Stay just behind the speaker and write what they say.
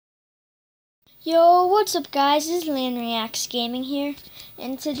Yo, what's up guys, this is LandReacts Gaming here,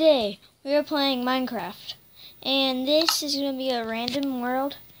 and today we are playing Minecraft, and this is going to be a random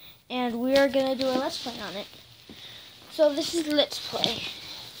world, and we are going to do a Let's Play on it. So this is Let's Play,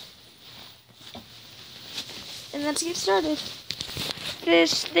 and let's get started.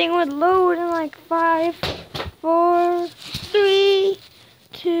 This thing would load in like 5, 4, 3,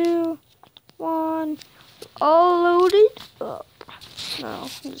 2, 1, all loaded up. No,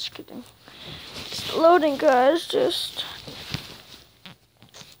 I'm just kidding. It's loading, guys. Just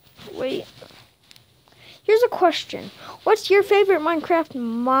wait. Here's a question. What's your favorite Minecraft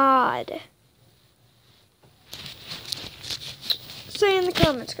mod? Say in the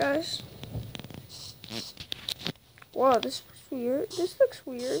comments, guys. Whoa, this looks weird. This looks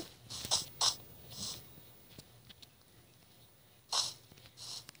weird.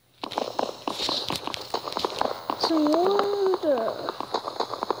 Some water.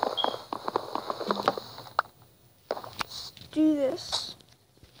 Do this.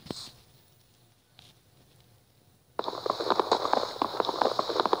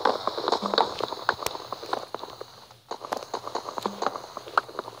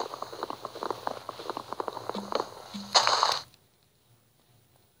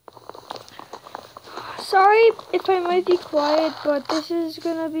 Sorry if I might be quiet, but this is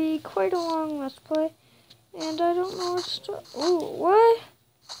gonna be quite a long Let's Play, and I don't know what's to. Ooh, what?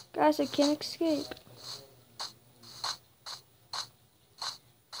 Guys, I can't escape.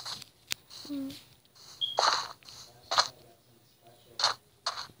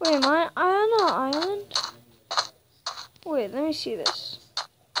 Wait, am I on an island? Wait, let me see this.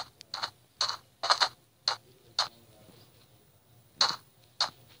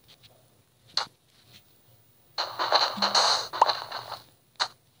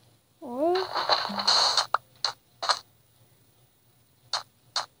 What?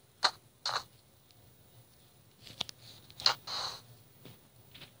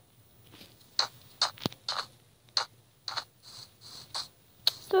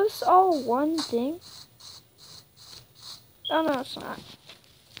 Is this all one thing? Oh no, it's not.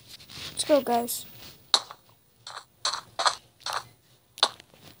 Let's go, guys.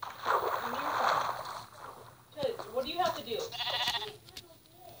 What do you have to do?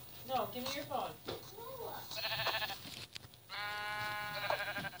 No, give me your phone.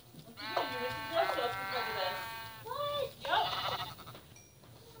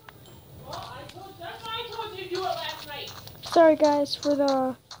 Sorry, guys, for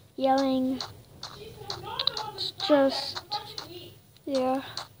the yelling. It's just, yeah.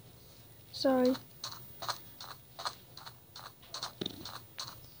 Sorry.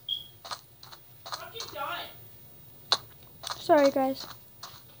 Sorry, guys.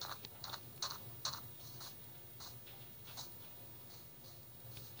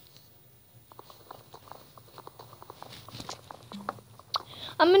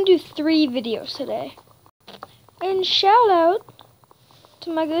 I'm gonna do 3 videos today. And shout out to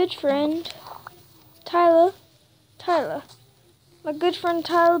my good friend Tyler. My good friend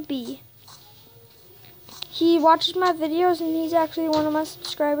Tyler B. He watches my videos and he's actually one of my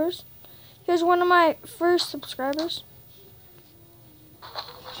subscribers. He was one of my first subscribers.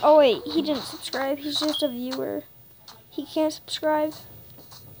 Oh wait, he didn't subscribe. He's just a viewer. He can't subscribe.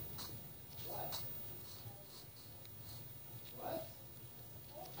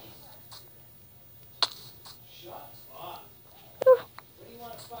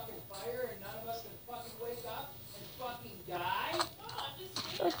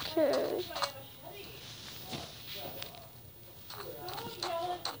 Okay.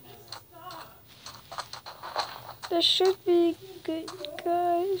 This should be good,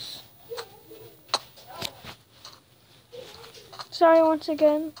 guys. Sorry once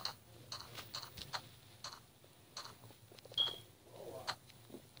again.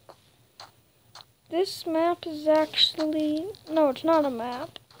 This map is actually, no, it's not a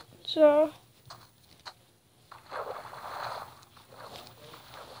map. So,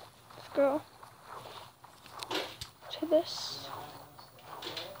 let's go to this.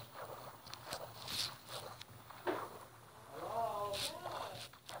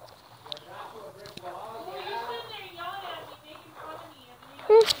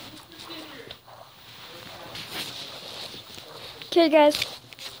 Okay, guys.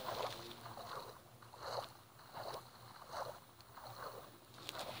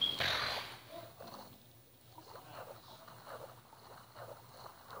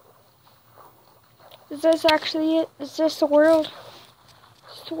 Is this actually it? Is this the world?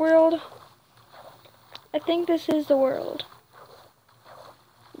 Is this the world? I think this is the world.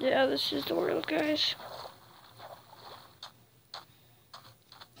 Yeah, this is the world, guys.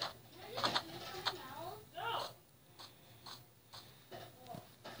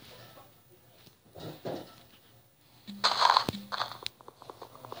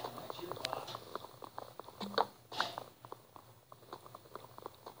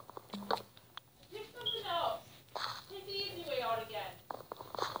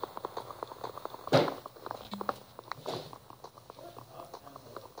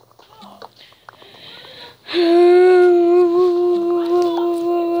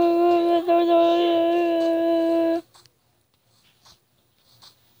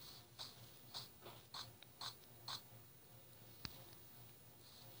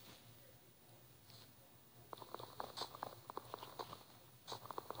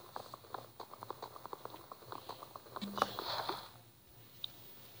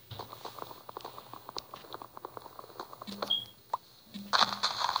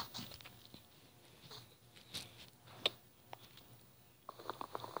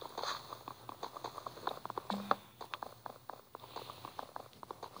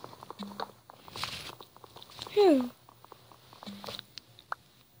 Phew.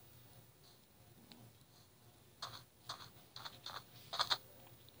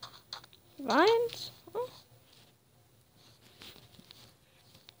 Vines? Oh.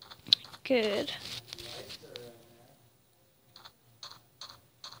 Good.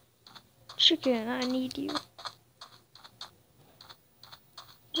 Chicken, I need you.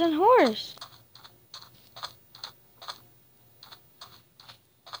 Then horse.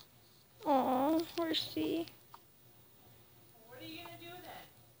 Oh, horsey. What are you gonna do then?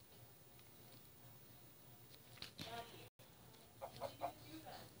 Jackie, what are you gonna do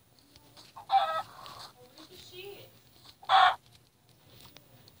then? Well, read the sheet.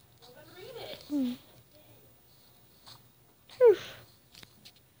 Well, then read it. Whew.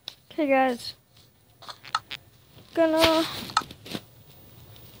 Okay, guys. Gonna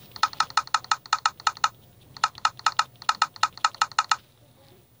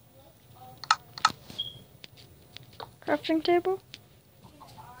crafting table.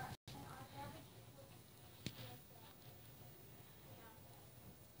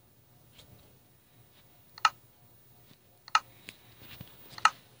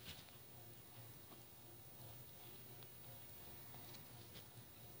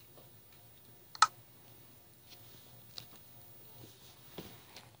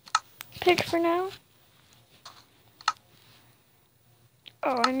 Pick for now.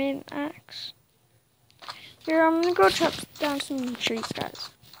 Oh, I made an axe. Here, I'm gonna go chop down some trees,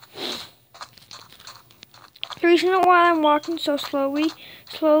 guys. The reason why I'm walking so slowly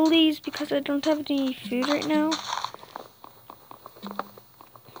is because I don't have any food right now.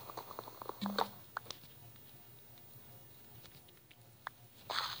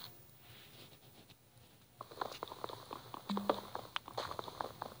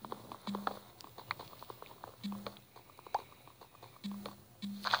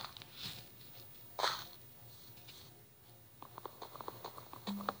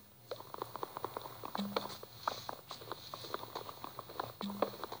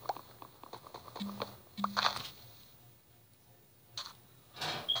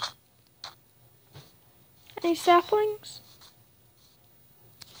 Any saplings?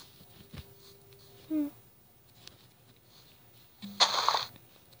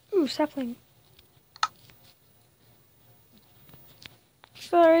 Ooh, sapling.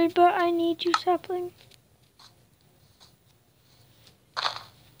 Sorry, but I need you, sapling.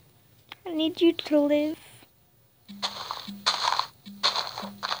 I need you to live.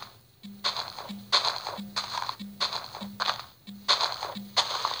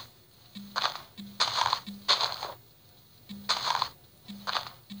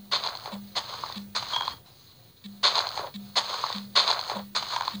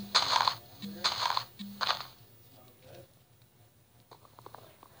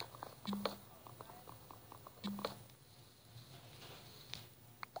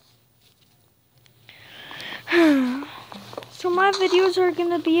 So my videos are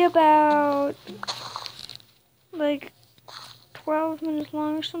gonna be about like 12 minutes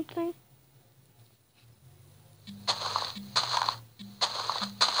long or something.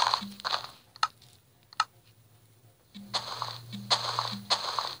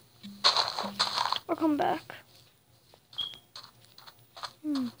 I'll come back.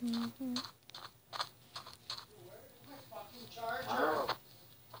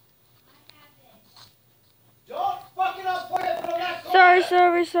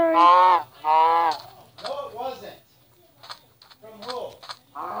 Sorry. No, it wasn't. From who?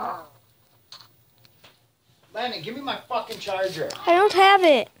 Landon, give me my fucking charger. I don't have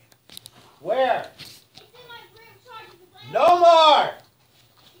it. Where? It's in my room charger. No more!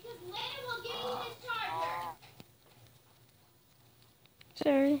 Because Landon will give you his charger.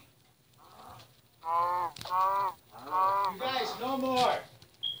 Sorry. You guys, no more.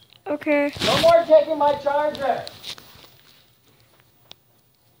 Okay. No more taking my charger.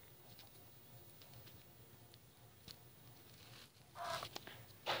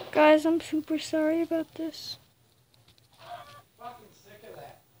 Guys, I'm super sorry about this. Fucking sick of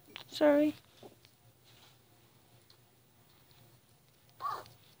that. Sorry.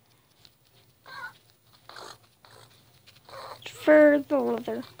 For the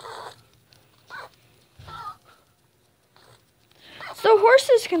leather. So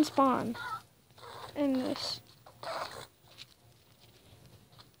horses can spawn in this.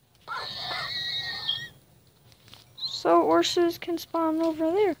 So horses can spawn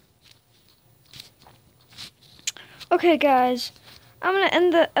over there. Okay, guys. I'm going to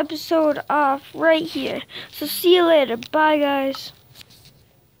end the episode off right here. So see you later. Bye, guys.